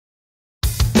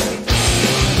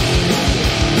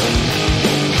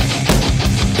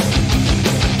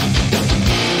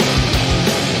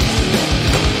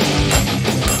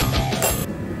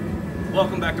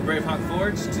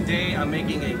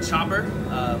making a chopper.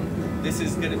 This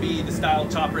is going to be the style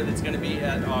chopper that's going to be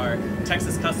at our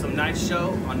Texas Custom Knife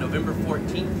Show on November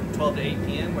 14th from 12 to 8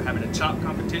 p.m. We're having a chop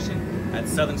competition at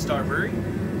Southern Star Brewery.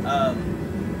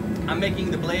 I'm making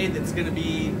the blade that's going to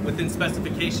be within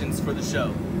specifications for the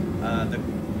show.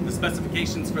 The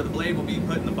specifications for the blade will be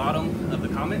put in the bottom of the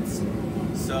comments.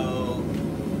 So,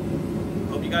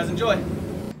 hope you guys enjoy.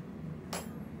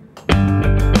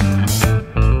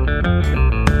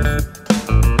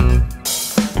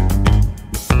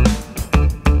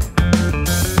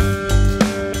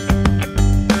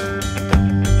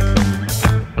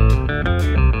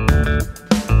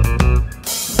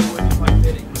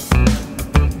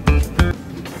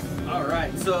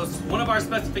 So one of our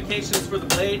specifications for the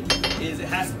blade is it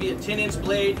has to be a 10-inch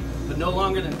blade, but no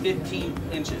longer than 15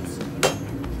 inches.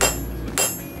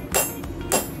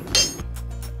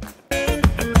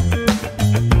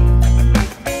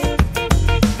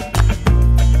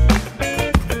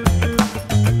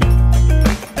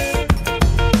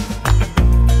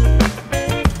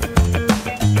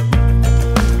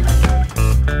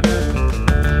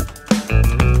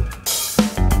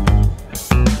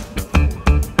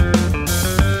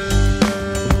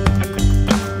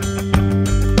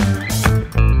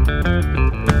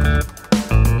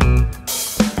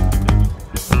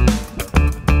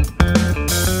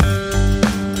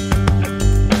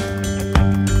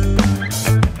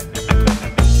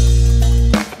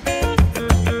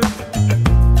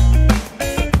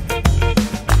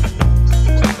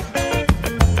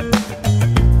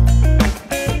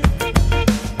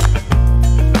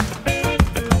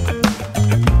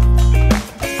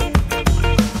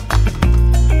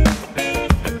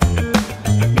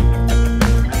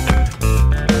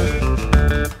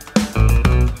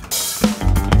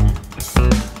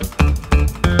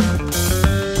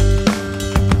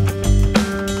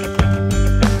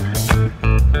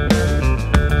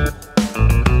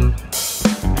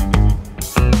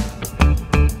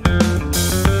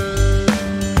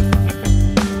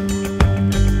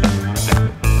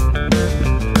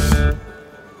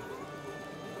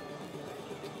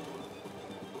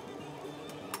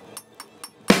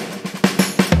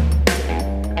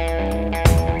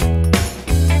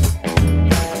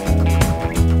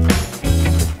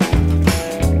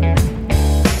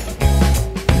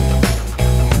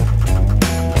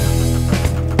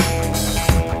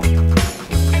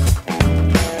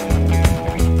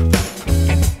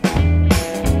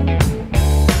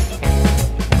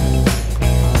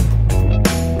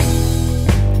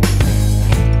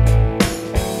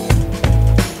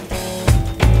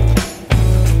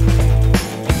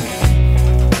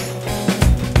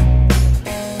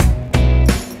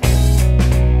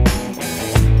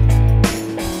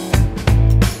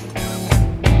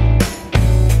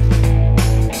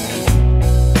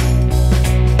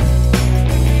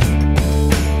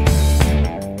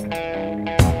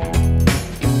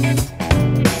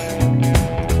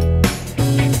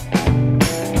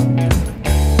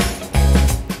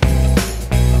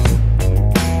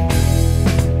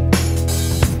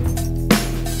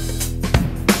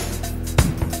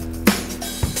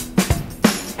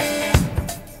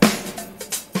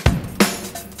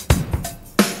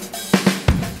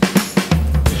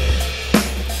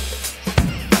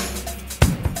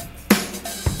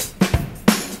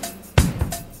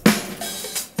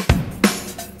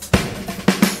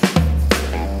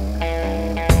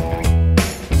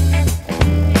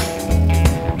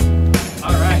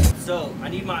 I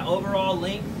need my overall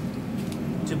length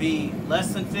to be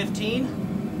less than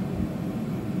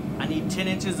 15. I need 10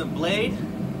 inches of blade,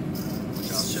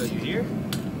 which I'll show you here.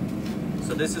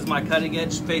 So this is my cutting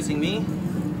edge facing me.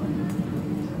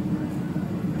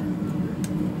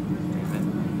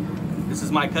 This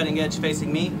is my cutting edge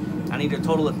facing me. I need a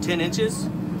total of 10 inches,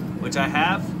 which I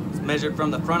have. It's measured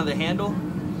from the front of the handle,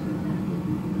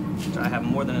 which I have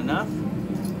more than enough.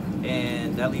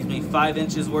 And that leaves me 5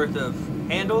 inches worth of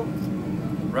handle,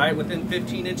 right within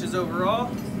 15 inches overall.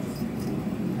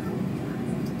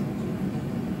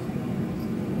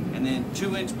 And then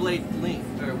 2-inch blade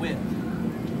length or width.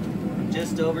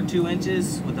 Just over 2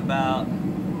 inches with about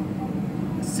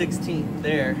 1/16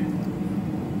 there. And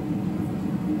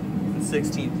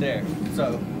 1/16 there.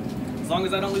 So as long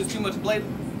as I don't lose too much blade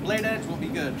edge, we'll be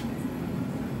good.